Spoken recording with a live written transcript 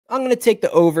I'm going to take the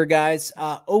over, guys.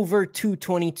 Over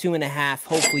 222.5.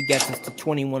 Hopefully gets us to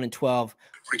 21-12.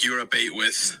 Rick, you were up 8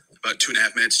 with about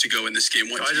 2.5 minutes to go in this game.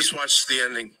 I just watched the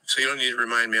ending, so you don't need to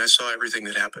remind me. I saw everything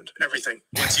that happened. Everything.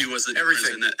 What to you was the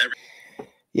everything?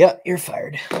 Yeah, you're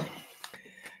fired.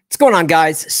 What's going on,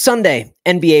 guys? Sunday,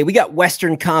 NBA. We got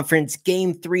Western Conference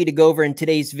Game 3 to go over in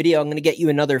today's video. I'm going to get you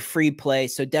another free play,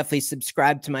 so definitely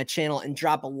subscribe to my channel and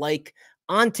drop a like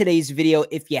on today's video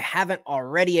if you haven't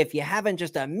already. If you haven't,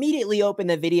 just immediately open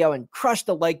the video and crush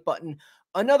the like button.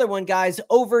 Another one, guys,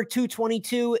 over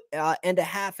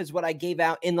 222.5 is what I gave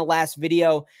out in the last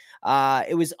video.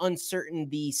 It was uncertain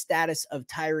the status of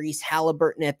Tyrese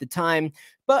Halliburton at the time,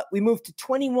 but we moved to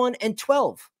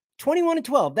 21-12.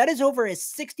 21-12. That is over a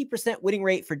 60% winning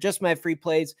rate for just my free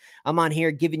plays. I'm on here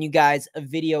giving you guys a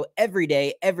video every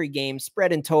day, every game,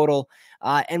 spread and total.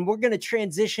 And we're going to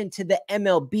transition to the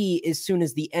MLB as soon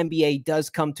as the NBA does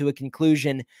come to a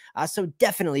conclusion. So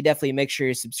definitely make sure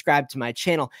you subscribe to my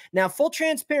channel. Now, full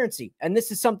transparency, and this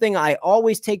is something I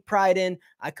always take pride in.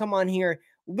 I come on here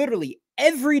literally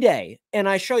every day, and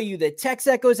I show you the text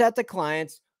that goes out to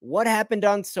clients, what happened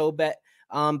on SoBet.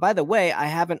 By the way, I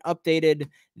haven't updated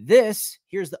this.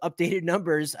 Here's the updated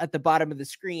numbers at the bottom of the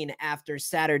screen after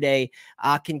Saturday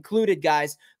concluded,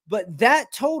 guys. But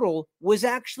that total was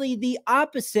actually the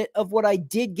opposite of what I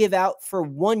did give out for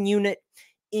 1 unit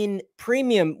in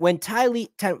premium when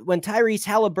Tyrese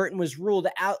Halliburton was ruled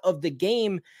out of the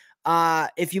game.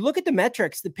 If you look at the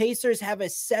metrics, the Pacers have a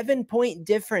 7-point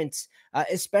difference,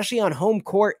 especially on home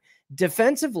court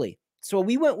defensively. So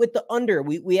we went with the under.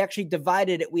 We actually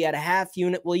divided it. We had a half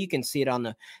unit. Well, you can see it on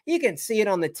the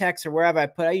text or wherever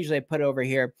I usually put it over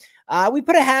here. We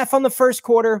put a half on the first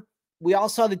quarter. We all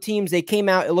saw the teams. They came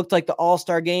out. It looked like the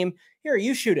all-star game. Here,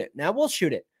 you shoot it. Now we'll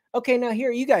shoot it. Okay, now here,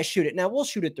 you guys shoot it. Now we'll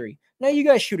shoot a 3. Now you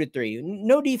guys shoot a 3.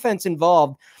 No defense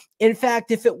involved. In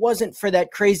fact, if it wasn't for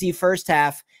that crazy first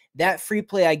half, that free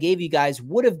play I gave you guys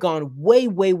would have gone way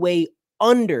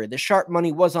under. The sharp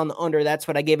money was on the under. That's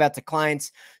what I gave out to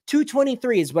clients.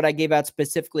 223 is what I gave out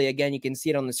specifically. Again, you can see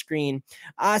it on the screen.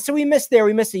 So we missed there.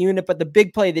 We missed a unit, but the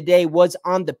big play of the day was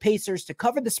on the Pacers to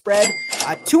cover the spread.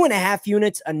 2.5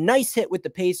 units, a nice hit with the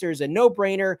Pacers, a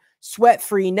no-brainer,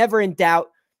 sweat-free, never in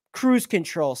doubt, cruise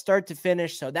control, start to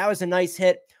finish. So that was a nice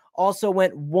hit. Also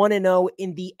went 1-0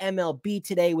 in the MLB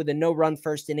today with a no-run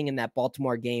first inning in that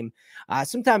Baltimore game.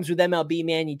 Sometimes with MLB,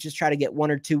 man, you just try to get one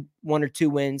or two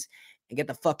wins and get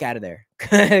the fuck out of there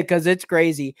because it's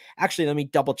crazy. Actually, let me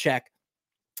double check.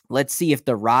 Let's see if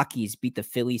the Rockies beat the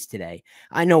Phillies today.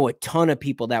 I know a ton of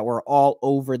people that were all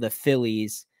over the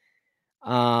Phillies.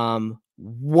 Wow.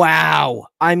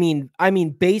 I mean,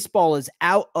 baseball is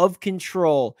out of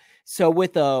control. So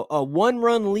with a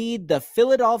 1-run lead, the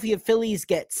Philadelphia Phillies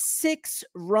get 6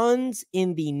 runs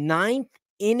in the 9th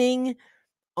inning.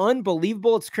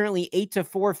 Unbelievable. It's currently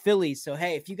 8-4 Phillies. So,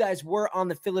 hey, if you guys were on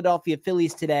the Philadelphia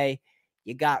Phillies today,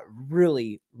 you got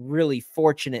really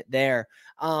fortunate there.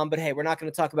 But hey, we're not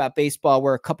going to talk about baseball.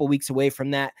 We're a couple weeks away from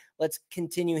that. Let's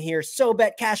continue here.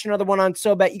 SoBet, cash another one on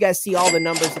SoBet. You guys see all the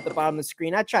numbers at the bottom of the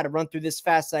screen. I try to run through this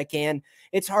fast as I can.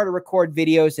 It's hard to record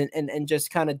videos and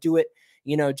just kind of do it,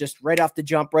 you know, just right off the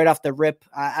jump, right off the rip.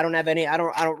 I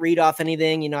don't read off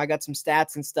anything. You know, I got some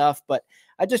stats and stuff, but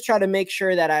I just try to make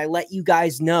sure that I let you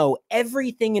guys know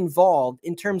everything involved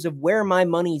in terms of where my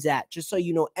money's at, just so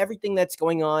you know everything that's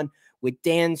going on with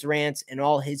Dan's rants and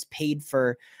all his paid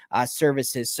for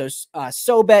services. So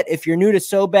SoBet, if you're new to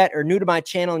SoBet or new to my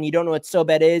channel and you don't know what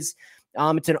SoBet is,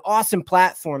 it's an awesome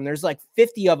platform. There's like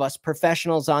 50 of us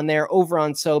professionals on there over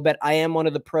on SoBet. I am one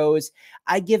of the pros.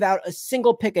 I give out a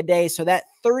single pick a day. So that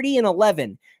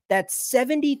 30-11, that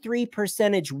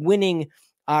 73% winning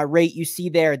rate you see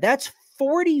there, that's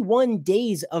 41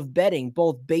 days of betting,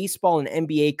 both baseball and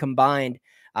NBA combined.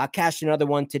 Cashed another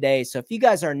one today. So if you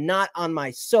guys are not on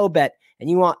my SoBet and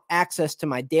you want access to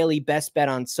my daily best bet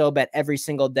on SoBet every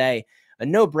single day, a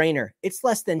no-brainer. It's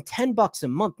less than $10 a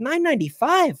month,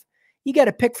 $9.95. You get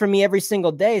a pick from me every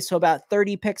single day. So about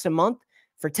 30 picks a month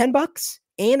for $10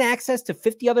 and access to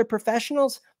 50 other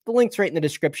professionals. The link's right in the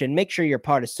description. Make sure you're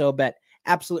part of SoBet.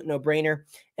 Absolute no-brainer.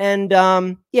 And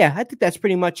yeah, I think that's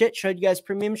pretty much it. Showed you guys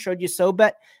premium, showed you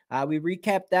SoBet. We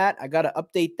recapped that. I got to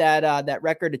update that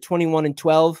record to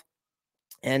 21-12.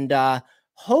 And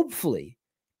hopefully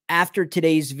after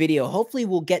today's video, hopefully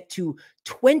we'll get to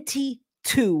 22-12.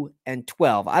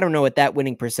 I don't know what that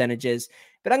winning percentage is,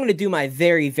 but I'm going to do my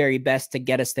very best to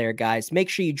get us there, guys. Make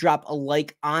sure you drop a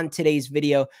like on today's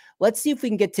video. Let's see if we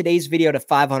can get today's video to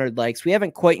 500 likes. We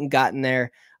haven't quite gotten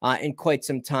there in quite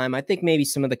some time. I think maybe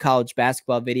some of the college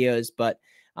basketball videos, but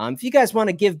If you guys want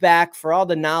to give back for all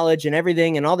the knowledge and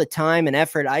everything and all the time and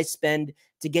effort I spend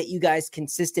to get you guys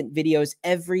consistent videos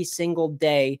every single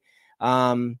day,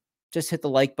 just hit the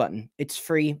like button. It's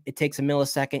free. It takes a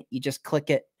millisecond. You just click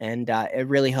it, and it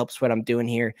really helps what I'm doing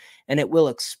here. And it will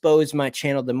expose my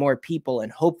channel to more people,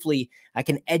 and hopefully I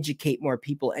can educate more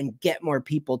people and get more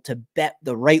people to bet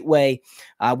the right way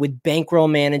with bankroll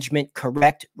management,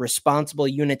 correct, responsible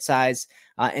unit size,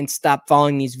 and stop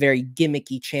following these very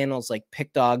gimmicky channels like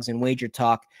Pick Dogs and Wager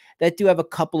Talk that do have a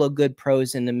couple of good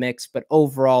pros in the mix, but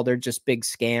overall they're just big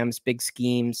scams, big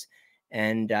schemes.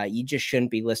 And you just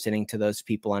shouldn't be listening to those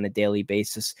people on a daily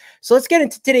basis. So let's get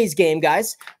into today's game,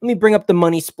 guys. Let me bring up the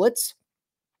money splits.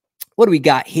 What do we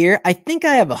got here? I think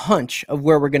I have a hunch of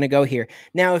where we're going to go here.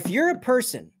 Now, if you're a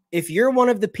person, if you're one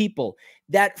of the people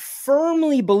that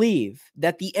firmly believe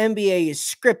that the NBA is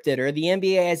scripted or the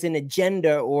NBA has an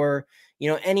agenda or, you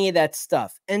know, any of that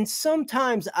stuff, and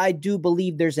sometimes I do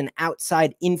believe there's an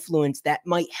outside influence that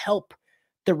might help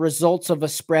the results of a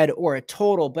spread or a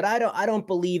total, but I don't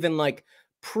believe in like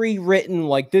pre-written,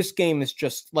 like this game is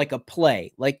just like a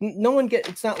play. Like no one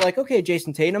it's not like, okay,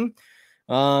 Jason Tatum,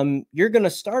 you're going to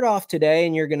start off today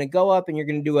and you're going to go up and you're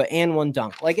going to do an and one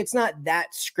dunk. Like it's not that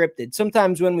scripted.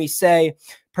 Sometimes when we say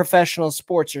professional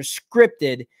sports are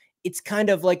scripted, it's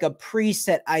kind of like a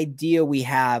preset idea we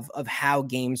have of how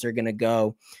games are going to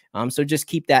go. So just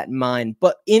keep that in mind.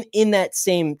 But in that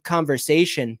same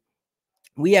conversation,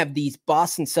 we have these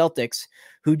Boston Celtics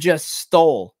who just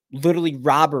stole, literally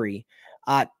robbery,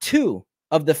 2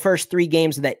 of the first 3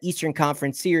 games of that Eastern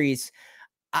Conference series.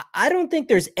 I don't think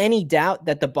there's any doubt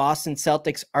that the Boston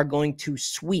Celtics are going to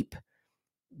sweep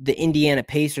the Indiana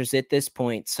Pacers at this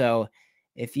point. So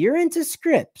if you're into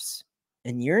scripts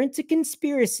and you're into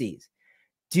conspiracies,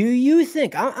 do you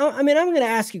think, I mean, I'm going to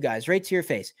ask you guys right to your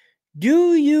face,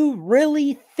 do you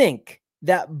really think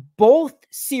that both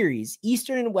series,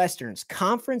 Eastern and Western's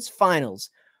conference finals,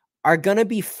 are going to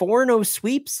be 4-0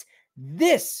 sweeps?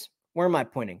 This, where am I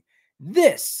pointing?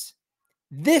 This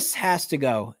has to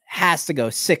go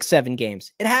 6-7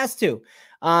 games. It has to.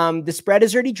 The spread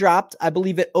has already dropped. I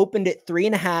believe it opened at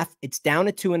 3.5. It's down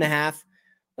at 2.5.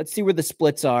 Let's see where the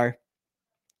splits are.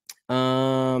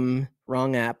 Wrong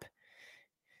app.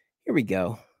 Here we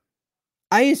go.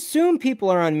 I assume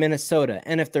people are on Minnesota,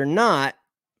 and if they're not,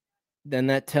 then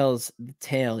that tells the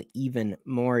tale even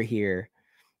more here.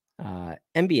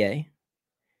 NBA,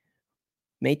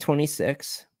 May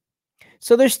 26th.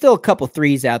 So there's still a couple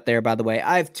threes out there, by the way.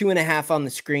 I have 2.5 on the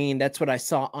screen. That's what I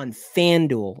saw on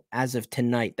FanDuel as of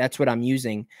tonight. That's what I'm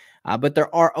using. But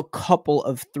there are a couple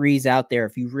of threes out there.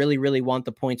 If you really, really want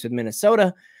the points with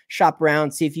Minnesota, shop around,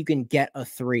 see if you can get a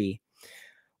 3.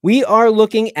 We are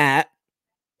looking at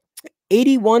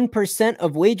 81%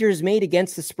 of wagers made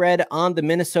against the spread on the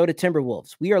Minnesota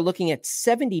Timberwolves. We are looking at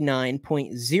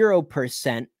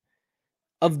 79.0%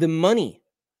 of the money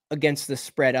against the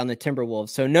spread on the Timberwolves.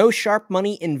 So no sharp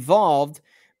money involved,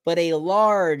 but a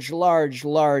large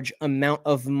amount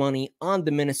of money on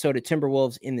the Minnesota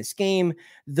Timberwolves in this game.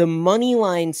 The money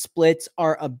line splits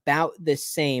are about the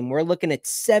same. We're looking at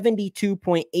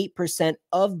 72.8%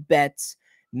 of bets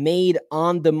made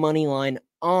on the money line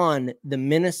on the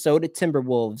Minnesota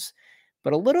Timberwolves,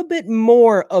 but a little bit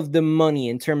more of the money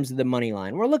in terms of the money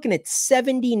line. We're looking at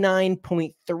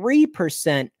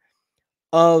 79.3%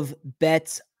 of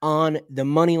bets on the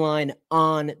money line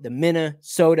on the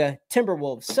Minnesota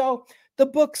Timberwolves. So the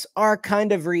books are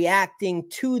kind of reacting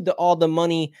to all the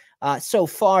money so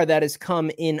far that has come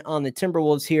in on the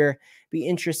Timberwolves here. Be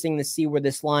interesting to see where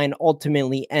this line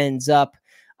ultimately ends up.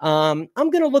 I'm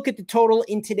going to look at the total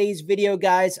in today's video,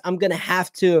 guys. I'm going to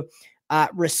have to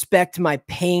respect my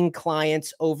paying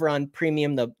clients over on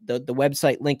Premium, the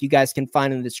website link you guys can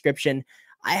find in the description.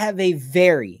 I have a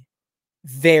very,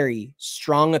 very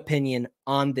strong opinion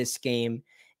on this game,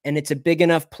 and it's a big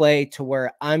enough play to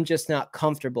where I'm just not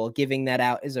comfortable giving that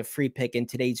out as a free pick in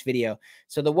today's video.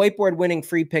 So the whiteboard winning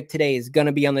free pick today is going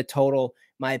to be on the total.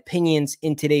 My opinions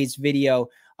in today's video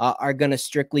are going to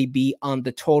strictly be on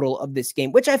the total of this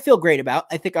game, which I feel great about.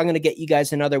 I think I'm going to get you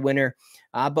guys another winner.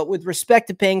 But with respect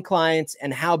to paying clients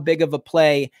and how big of a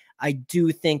play I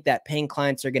do think that paying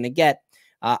clients are going to get,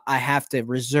 I have to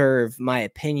reserve my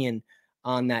opinion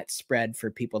on that spread for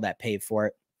people that pay for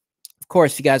it. Of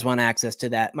course, if you guys want access to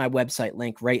that, my website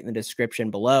link right in the description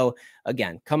below.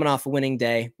 Again, coming off a winning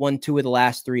day, won 2 of the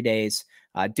last 3 days,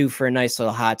 due for a nice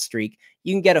little hot streak.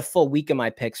 You can get a full week of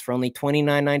my picks for only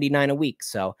 $29.99 a week.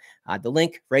 So the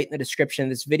link right in the description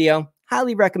of this video.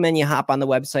 Highly recommend you hop on the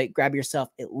website, grab yourself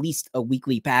at least a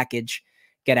weekly package,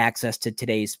 get access to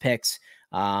today's picks.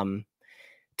 Total,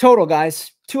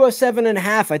 guys,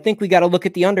 207.5. I think we got to look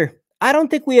at the under. I don't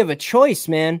think we have a choice,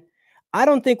 man. I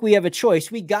don't think we have a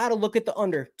choice. We got to look at the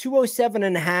under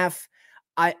 207.5.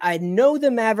 I know the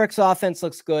Mavericks offense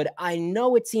looks good. I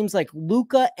know it seems like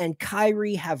Luka and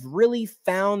Kyrie have really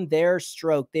found their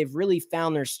stroke. They've really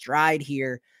found their stride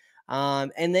here.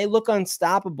 And they look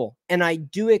unstoppable. And I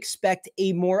do expect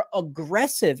a more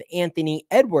aggressive Anthony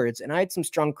Edwards. And I had some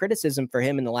strong criticism for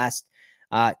him in the last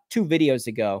 2 videos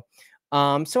ago.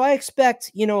 So I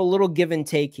expect, a little give and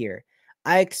take here.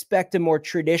 I expect a more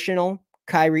traditional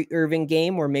Kyrie Irving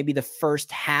game where maybe the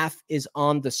first half is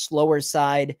on the slower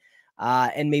side.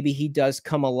 And maybe he does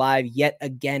come alive yet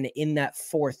again in that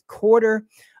fourth quarter.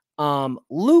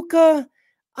 Luka,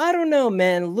 I don't know,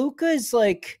 man. Luka is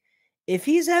like, if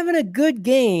he's having a good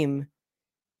game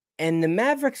and the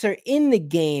Mavericks are in the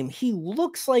game, he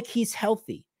looks like he's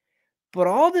healthy. But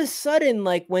all of a sudden,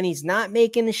 like when he's not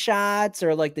making the shots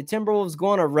or like the Timberwolves go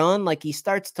on a run, like he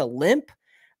starts to limp.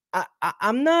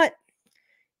 I'm not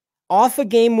off a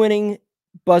game-winning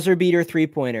buzzer beater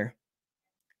 3-pointer.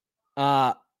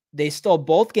 They stole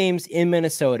both games in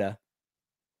Minnesota.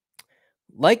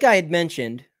 Like I had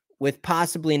mentioned, with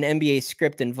possibly an NBA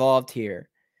script involved here,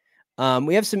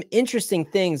 we have some interesting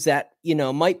things that,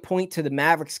 might point to the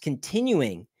Mavericks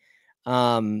continuing,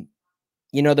 the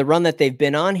run that they've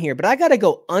been on here. But I got to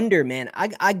go under, man.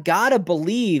 I got to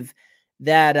believe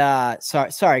that,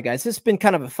 sorry, guys, this has been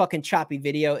kind of a fucking choppy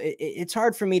video. It's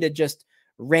hard for me to just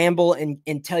ramble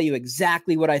and tell you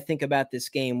exactly what I think about this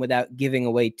game without giving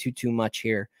away too much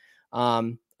here.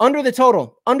 Under the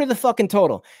total, under the fucking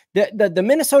total. The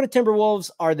Minnesota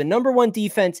Timberwolves are the #1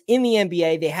 defense in the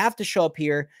NBA. They have to show up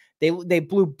here. They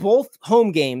blew both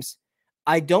home games.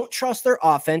 I don't trust their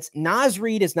offense. Naz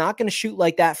Reid is not going to shoot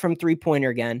like that from 3-pointer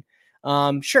again.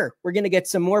 Sure, we're going to get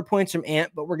some more points from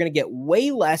Ant, but we're going to get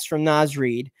way less from Naz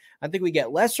Reid. I think we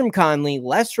get less from Conley,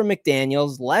 less from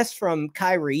McDaniels, less from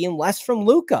Kyrie, and less from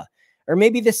Luka. Or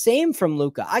maybe the same from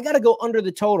Luka. I got to go under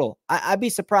the total. I'd be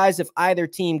surprised if either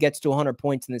team gets to 100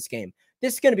 points in this game.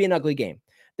 This is going to be an ugly game.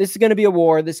 This is going to be a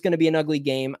war. This is going to be an ugly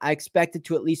game. I expect it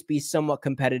to at least be somewhat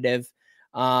competitive.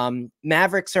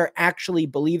 Mavericks are actually,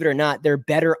 believe it or not, they're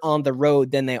better on the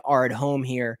road than they are at home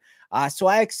here. So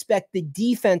I expect the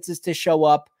defenses to show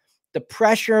up. The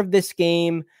pressure of this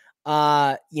game,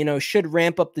 should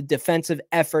ramp up the defensive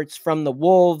efforts from the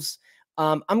Wolves.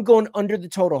 I'm going under the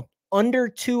total. Under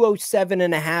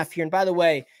 207.5 here. And by the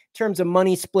way, in terms of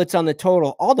money splits on the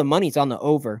total, all the money's on the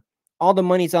over. All the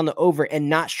money's on the over and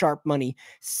not sharp money.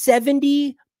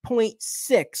 70.6.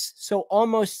 So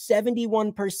almost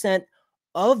 71%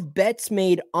 of bets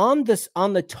made on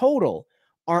the total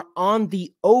are on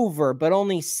the over, but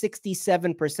only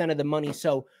 67% of the money.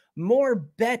 So more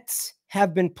bets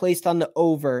have been placed on the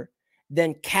over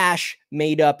than cash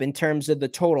made up in terms of the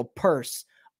total purse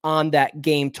on that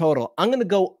game total. I'm going to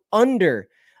go under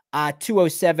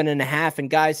 207.5. And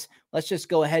guys, let's just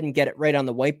go ahead and get it right on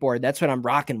the whiteboard. That's what I'm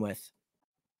rocking with.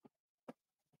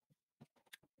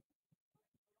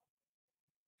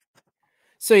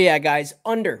 So yeah, guys,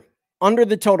 under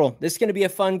the total. This is going to be a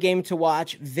fun game to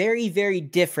watch. Very, very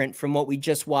different from what we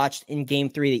just watched in Game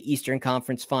 3 of the Eastern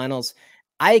Conference Finals.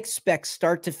 I expect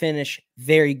start to finish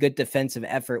very good defensive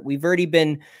effort. We've already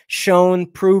been shown,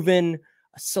 proven,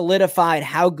 solidified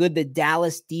how good the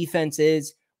Dallas defense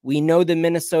is. We know the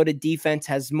Minnesota defense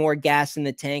has more gas in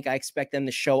the tank. I expect them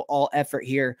to show all effort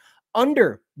here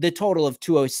under the total of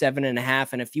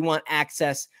 207.5. And if you want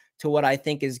access to what I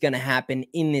think is going to happen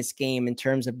in this game in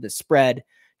terms of the spread,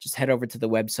 just head over to the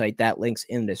website. That link's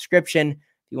in the description. If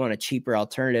you want a cheaper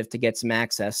alternative to get some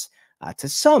access to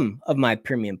some of my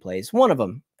premium plays, one of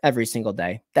them every single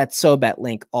day. That's SoBet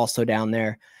Link also down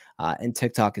there. And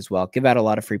TikTok as well. Give out a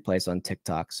lot of free plays on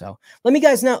TikTok. So let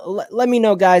me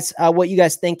know, guys, what you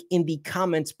guys think in the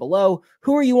comments below.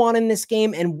 Who are you on in this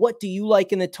game and what do you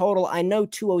like in the total? I know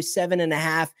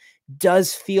 207.5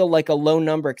 does feel like a low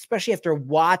number, especially after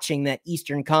watching that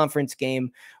Eastern Conference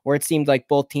game where it seemed like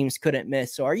both teams couldn't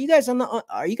miss. So are you guys on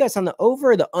the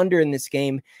over or the under in this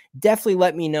game? Definitely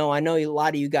let me know. I know a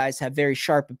lot of you guys have very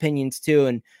sharp opinions too,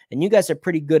 and you guys are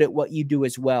pretty good at what you do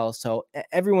as well. So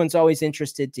everyone's always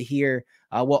interested to hear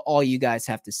what all you guys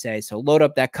have to say. So load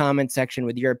up that comment section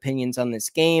with your opinions on this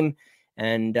game,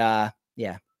 and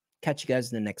yeah, catch you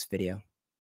guys in the next video.